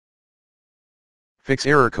Fix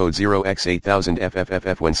error code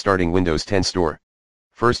 0x8000FFFF when starting Windows 10 Store.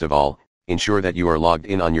 First of all, ensure that you are logged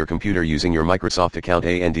in on your computer using your Microsoft account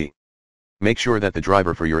and make sure that the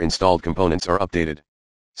driver for your installed components are updated.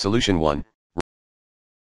 Solution 1.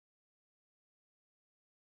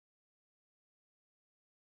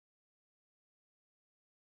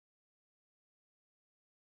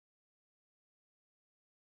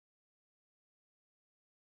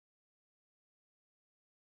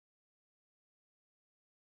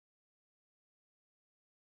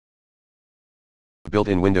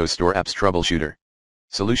 Built-in Windows Store Apps Troubleshooter.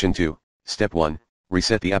 Solution 2. Step 1.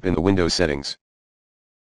 Reset the app in the Windows settings.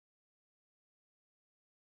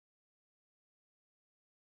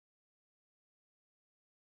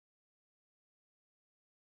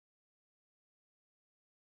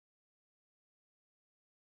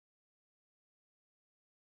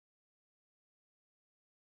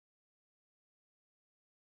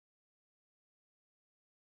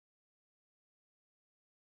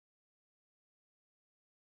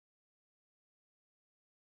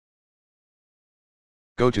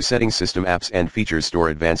 Go to Settings, System Apps and Features, Store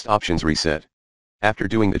Advanced Options, Reset. After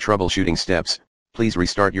doing the troubleshooting steps, please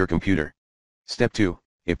restart your computer. Step 2.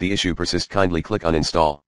 If the issue persists, kindly click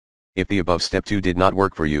Uninstall. If the above step 2 did not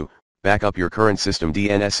work for you, back up your current system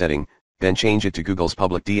DNS setting, then change it to Google's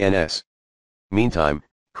public DNS. Meantime,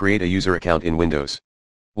 create a user account in Windows.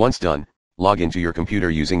 Once done, log into your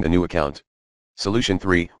computer using the new account. Solution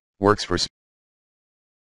 3, works for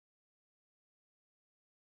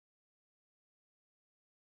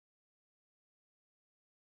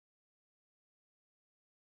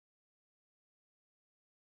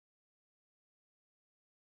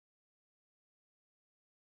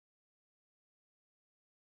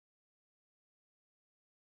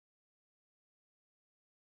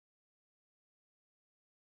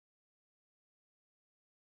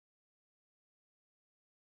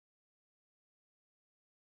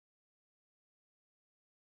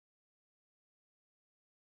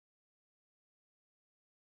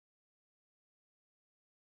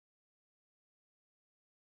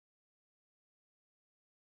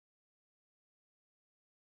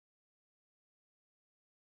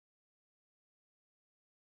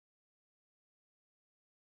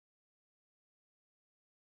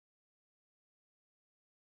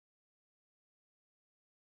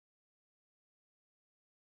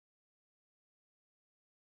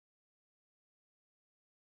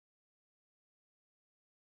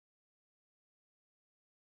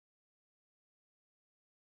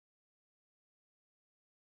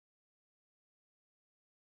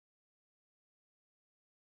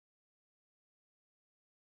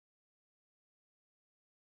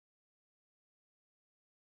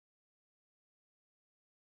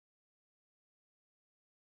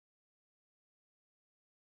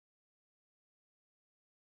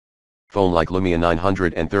phone like Lumia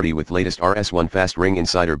 930 with latest RS1 Fast Ring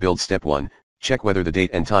Insider build. Step 1, check whether the date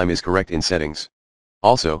and time is correct in settings.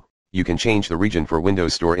 Also, you can change the region for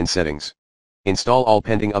Windows Store in settings. Install all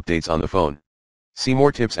pending updates on the phone. See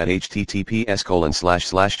more tips at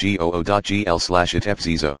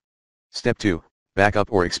https://goo.gl/itfzizo. Step 2,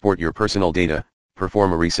 backup or export your personal data,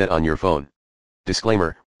 perform a reset on your phone.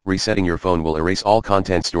 Disclaimer, resetting your phone will erase all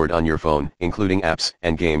content stored on your phone, including apps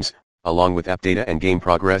and games, along with app data and game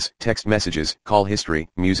progress, text messages, call history,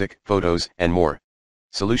 music, photos, and more.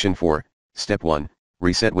 Solution 4, Step 1,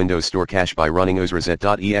 reset Windows Store cache by running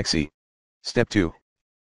osreset.exe. Step 2,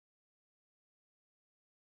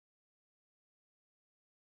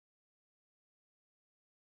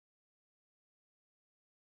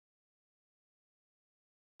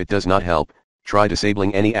 it does not help, try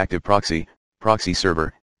disabling any active proxy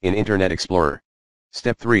server, in Internet Explorer.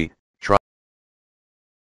 Step 3, try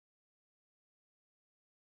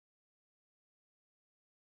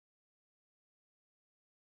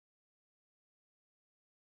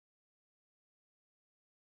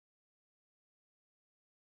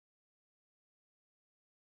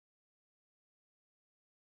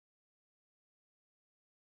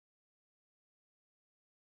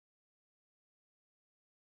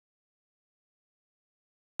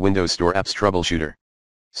Windows Store Apps Troubleshooter.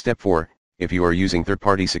 Step 4, if you are using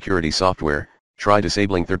third-party security software, try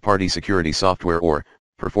disabling third-party security software or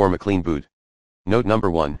perform a clean boot. Note number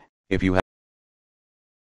 1, if you have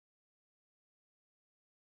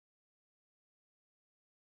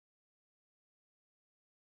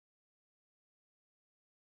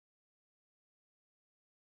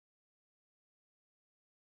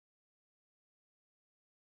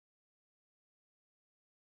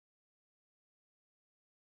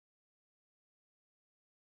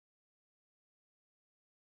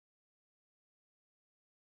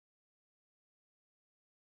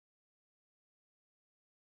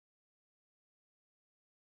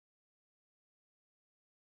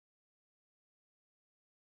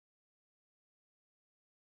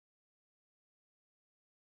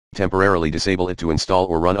Temporarily disable it to install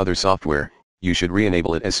or run other software. You should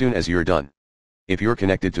re-enable it as soon as you're done. If you're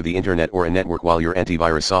connected to the internet or a network while your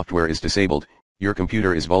antivirus software is disabled, your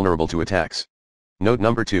computer is vulnerable to attacks. Note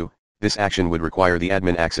number 2, this action would require the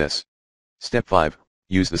admin access. Step 5,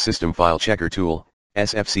 use the System File Checker tool,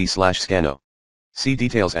 sfc/scano. See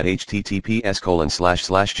details at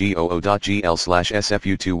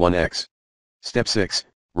https://goo.gl/sfu21x. Step 6,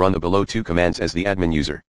 run the below 2 commands as the admin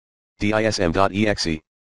user. dism.exe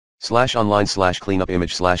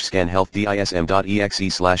 /online/cleanupimage/scan health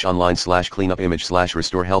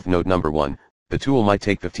dism.exe/online/cleanupimage/restore health. Note number 1, the tool might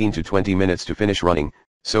take 15 to 20 minutes to finish running,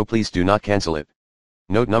 so please do not cancel it.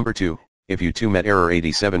 Note number 2, if you too met error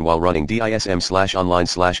 87 while running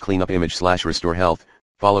dism/online/cleanupimage/restore health,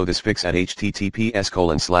 follow this fix at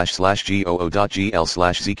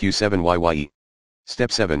https://goo.gl/zq7yye.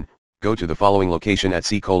 Step 7, go to the following location at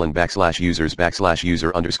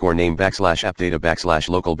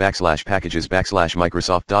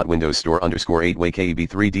c://user/appdata/local/microsoft.windows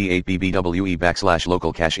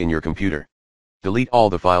store_8wkeb3d8bbwe/local cache in your computer. Delete all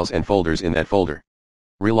the files and folders in that folder.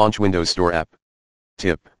 Relaunch Windows Store app.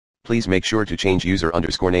 Tip, please make sure to change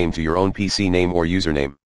user_name to your own PC name or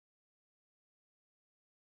username.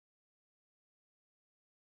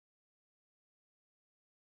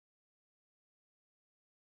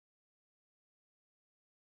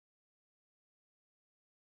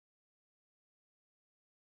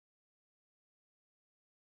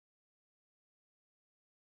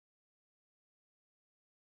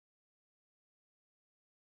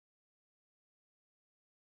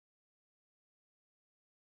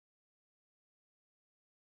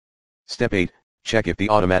 Step 8, check if the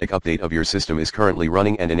automatic update of your system is currently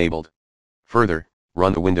running and enabled. Further,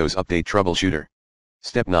 run the Windows Update Troubleshooter.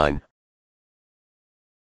 Step 9.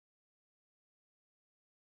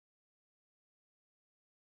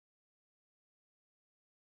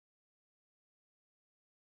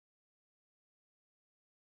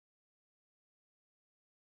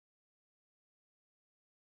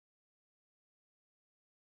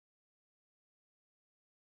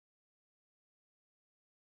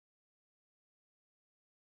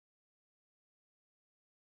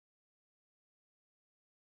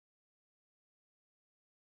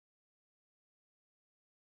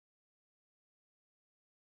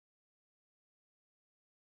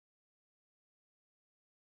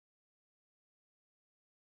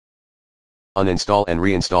 Uninstall and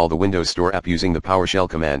reinstall the Windows Store app using the PowerShell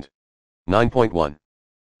command. 9.1.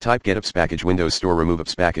 Type get apps package Windows Store remove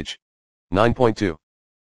apps package. 9.2.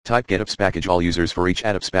 Type get apps package all users for each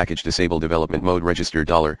apps package disable development mode register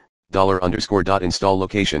 $_install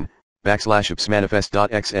location,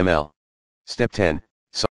 \appsmanifest.xml. Step 10.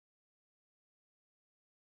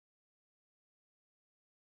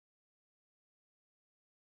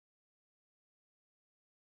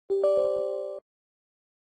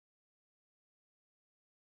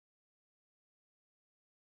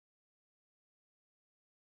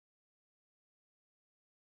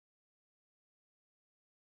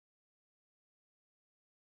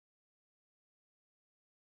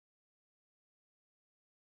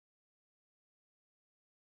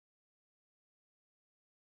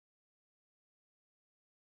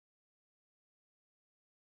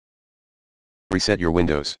 Reset your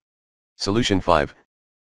Windows. Solution 5.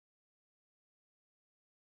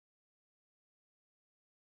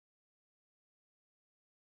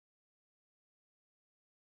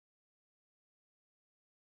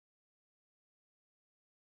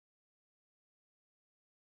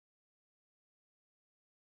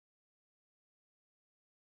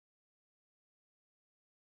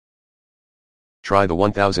 Try the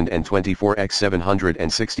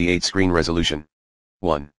 1024x768 screen resolution.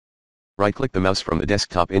 1. Right-click the mouse from the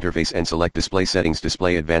desktop interface and select Display Settings.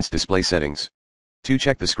 Display Advanced Display Settings. 2.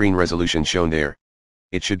 Check the screen resolution shown there.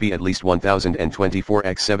 It should be at least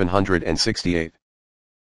 1024x768.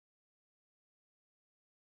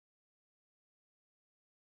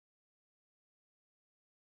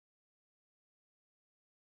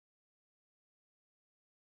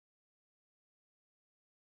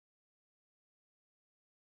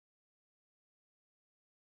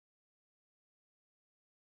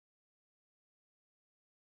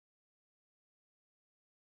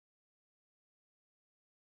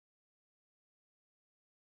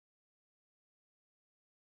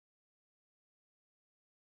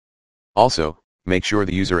 Also, make sure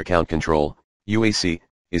the user account control, UAC,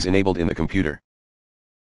 is enabled in the computer.